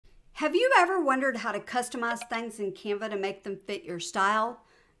Have you ever wondered how to customize things in Canva to make them fit your style?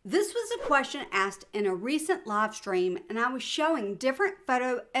 This was a question asked in a recent live stream, and I was showing different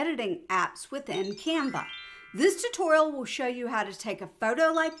photo editing apps within Canva. This tutorial will show you how to take a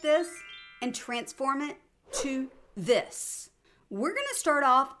photo like this and transform it to this. We're going to start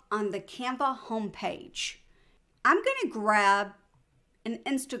off on the Canva homepage. I'm going to grab an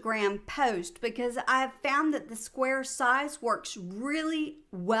Instagram post because I've found that the square size works really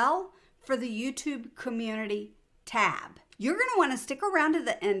well for the YouTube community tab. You're going to want to stick around to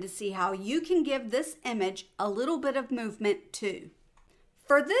the end to see how you can give this image a little bit of movement too.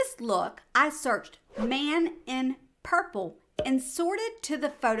 For this look, I searched man in purple and sorted to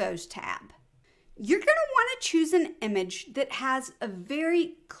the Photos tab. You're going to want to choose an image that has a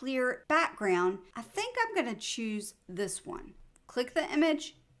very clear background. I think I'm going to choose this one. Click the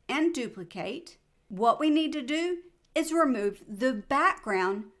image and duplicate. What we need to do is remove the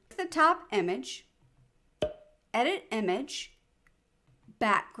background. The top image, edit image,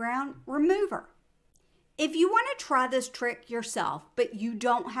 background remover. If you want to try this trick yourself, but you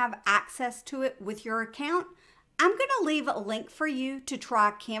don't have access to it with your account, I'm going to leave a link for you to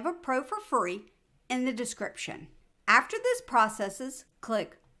try Canva Pro for free in the description. After this processes,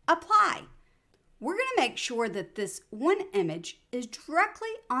 click Apply. We're going to make sure that this one image is directly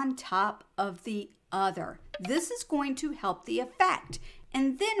on top of the other. This is going to help the effect.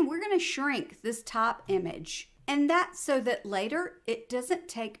 And then we're going to shrink this top image. And that's so that later it doesn't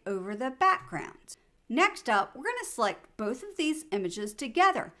take over the background. Next up, we're going to select both of these images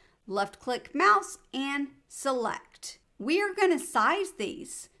together. Left click mouse and select. We are going to size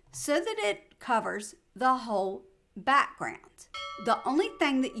these so that it covers the whole background. The only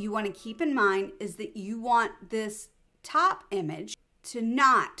thing that you want to keep in mind is that you want this top image to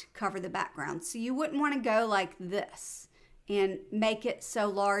not cover the background. So you wouldn't want to go like this and make it so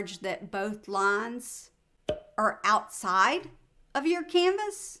large that both lines are outside of your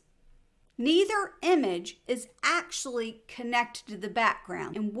canvas. Neither image is actually connected to the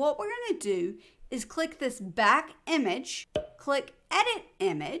background. And what we're going to do is click this back image, click Edit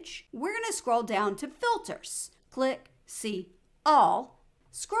Image. We're going to scroll down to Filters. Click See All.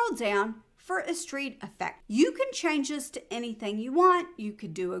 Scroll down for a street effect. You can change this to anything you want. You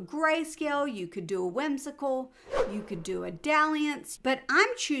could do a grayscale, you could do a whimsical, you could do a dalliance, but I'm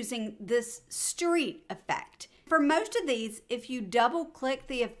choosing this street effect. For most of these, if you double click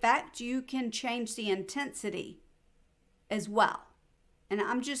the effect, you can change the intensity as well. And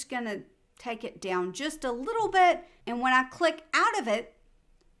I'm just going to take it down just a little bit, and when I click out of it,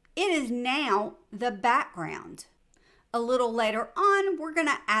 it is now the background. A little later on, we're going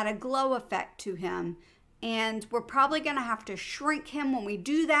to add a glow effect to him, and we're probably going to have to shrink him when we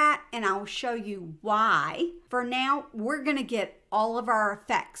do that, and I'll show you why. For now, we're going to get all of our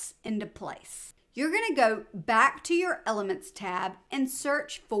effects into place. You're going to go back to your Elements tab and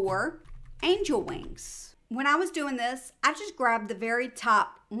search for angel wings. When I was doing this, I just grabbed the very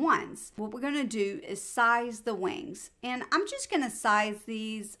top ones. What we're going to do is size the wings, and I'm just going to size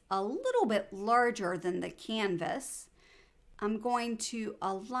these a little bit larger than the canvas. I'm going to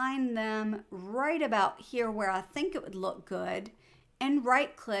align them right about here where I think it would look good, and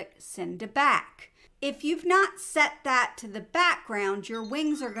right click Send to Back. If you've not set that to the background, your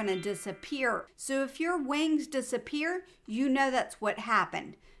wings are going to disappear. So if your wings disappear, you know that's what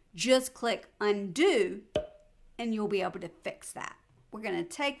happened. Just click Undo and you'll be able to fix that. We're going to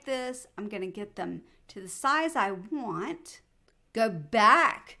take this, I'm going to get them to the size I want, go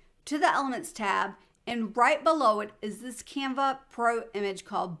back to the Elements tab, and right below it is this Canva Pro image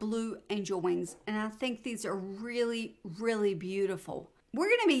called Blue Angel Wings. And I think these are really, really beautiful. We're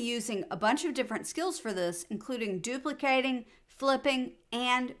going to be using a bunch of different skills for this, including duplicating, flipping,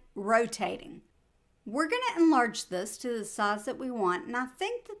 and rotating. We're going to enlarge this to the size that we want, and I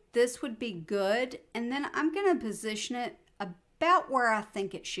think that this would be good. And then I'm going to position it about where I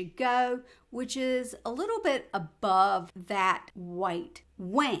think it should go, which is a little bit above that white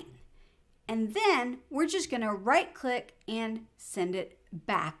wing. And then we're just going to right click and send it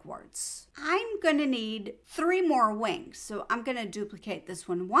backwards. I'm going to need 3 more wings. So I'm going to duplicate this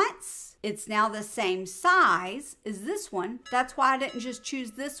one once. It's now the same size as this one. That's why I didn't just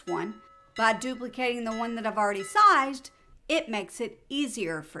choose this one. By duplicating the one that I've already sized, it makes it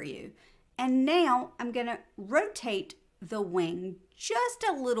easier for you. And now I'm going to rotate the wing just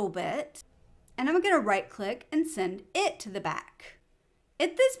a little bit. And I'm going to right click and send it to the back.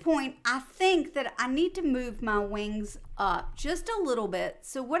 At this point, I think that I need to move my wings up just a little bit.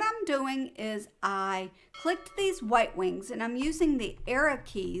 So what I'm doing is I clicked these white wings, and I'm using the arrow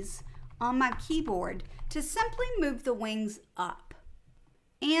keys on my keyboard to simply move the wings up.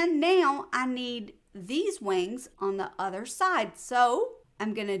 And now I need these wings on the other side. So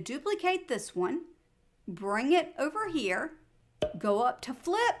I'm going to duplicate this one, bring it over here, go up to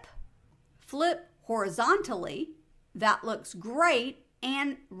flip, flip horizontally. That looks great.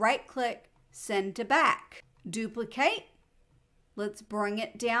 And right click, send to back. Duplicate. Let's bring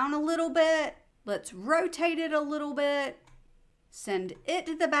it down a little bit. Let's rotate it a little bit. Send it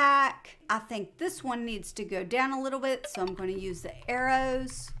to the back. I think this one needs to go down a little bit, so I'm going to use the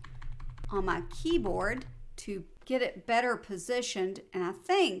arrows on my keyboard to get it better positioned. And I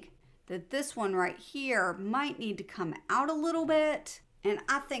think that this one right here might need to come out a little bit. And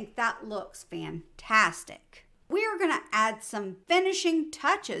I think that looks fantastic. We are going to add some finishing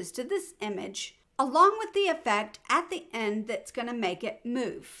touches to this image along with the effect at the end that's going to make it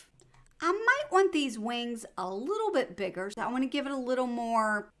move. I might want these wings a little bit bigger. So I want to give it a little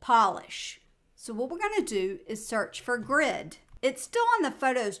more polish. So what we're going to do is search for grid. It's still on the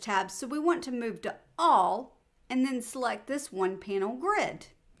Photos tab, so we want to move to All and then select this one panel grid.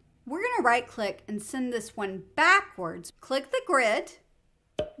 We're going to right click and send this one backwards. Click the grid,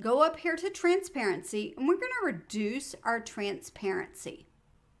 go up here to transparency, and we're going to reduce our transparency.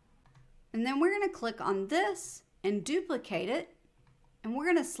 And then we're going to click on this and duplicate it. And we're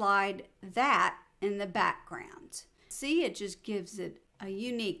going to slide that in the background. See, it just gives it a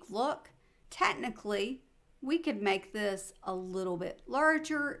unique look. Technically, we could make this a little bit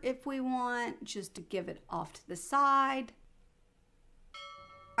larger if we want, just to give it off to the side.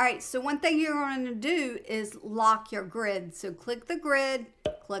 All right, so one thing you're going to do is lock your grid. So click the grid,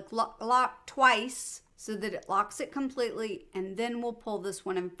 click lock twice so that it locks it completely, and then we'll pull this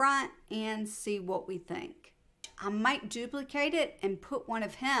one in front and see what we think. I might duplicate it and put one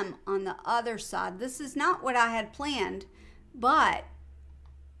of him on the other side. This is not what I had planned, but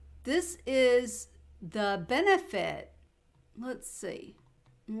this is the benefit. Let's see.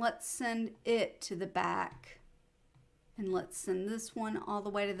 Let's send it to the back. And let's send this one all the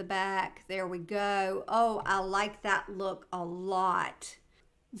way to the back. There we go. Oh, I like that look a lot.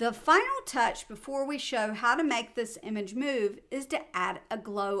 The final touch before we show how to make this image move is to add a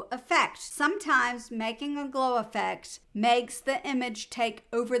glow effect. Sometimes making a glow effect makes the image take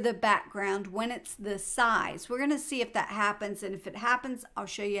over the background when it's this size. We're going to see if that happens, and if it happens, I'll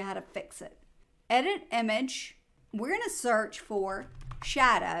show you how to fix it. Edit image. We're going to search for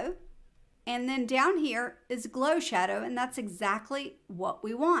shadow, and then down here is glow shadow, and that's exactly what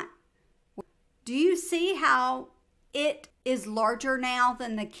we want. Do you see how it is larger now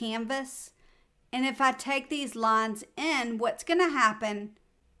than the canvas? And if I take these lines in, what's going to happen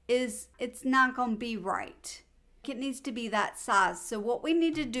is it's not going to be right. It needs to be that size. So what we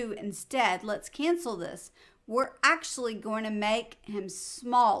need to do instead, let's cancel this. We're actually going to make him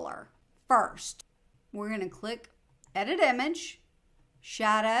smaller first. We're going to click Edit Image,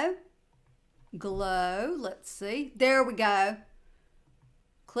 Shadow, Glow. Let's see. There we go.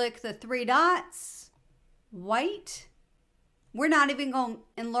 Click the three dots. White. We're not even going to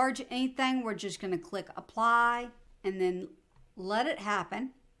enlarge anything. We're just going to click apply and then let it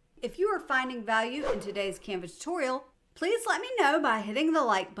happen. If you are finding value in today's Canva tutorial, please let me know by hitting the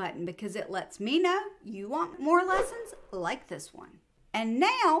like button, because it lets me know you want more lessons like this one. And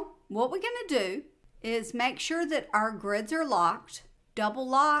now what we're going to do is make sure that our grids are locked, double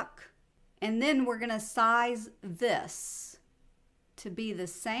lock, and then we're going to size this to be the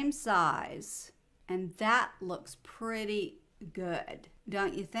same size. And that looks pretty good,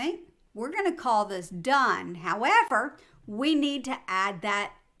 don't you think? We're going to call this done. However, we need to add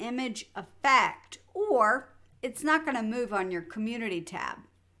that image effect, or it's not going to move on your community tab.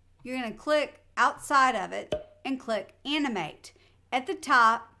 You're going to click outside of it and click Animate. At the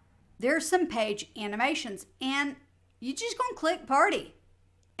top, there's some page animations, and you just going to click Party.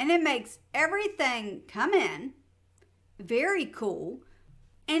 And it makes everything come in. Very cool.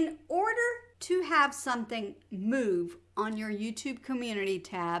 In order to have something move on your YouTube community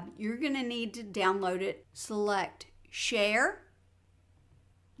tab, you're going to need to download it. Select Share,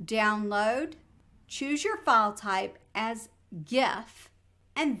 Download, choose your file type as GIF,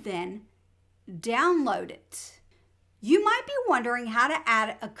 and then download it. You might be wondering how to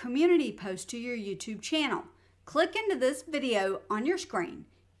add a community post to your YouTube channel. Click into this video on your screen.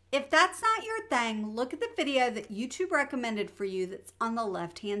 If that's not your thing, look at the video that YouTube recommended for you that's on the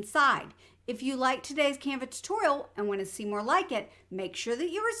left-hand side. If you like today's Canva tutorial and want to see more like it, make sure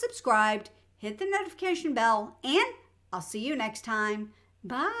that you are subscribed, hit the notification bell, and I'll see you next time.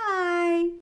 Bye!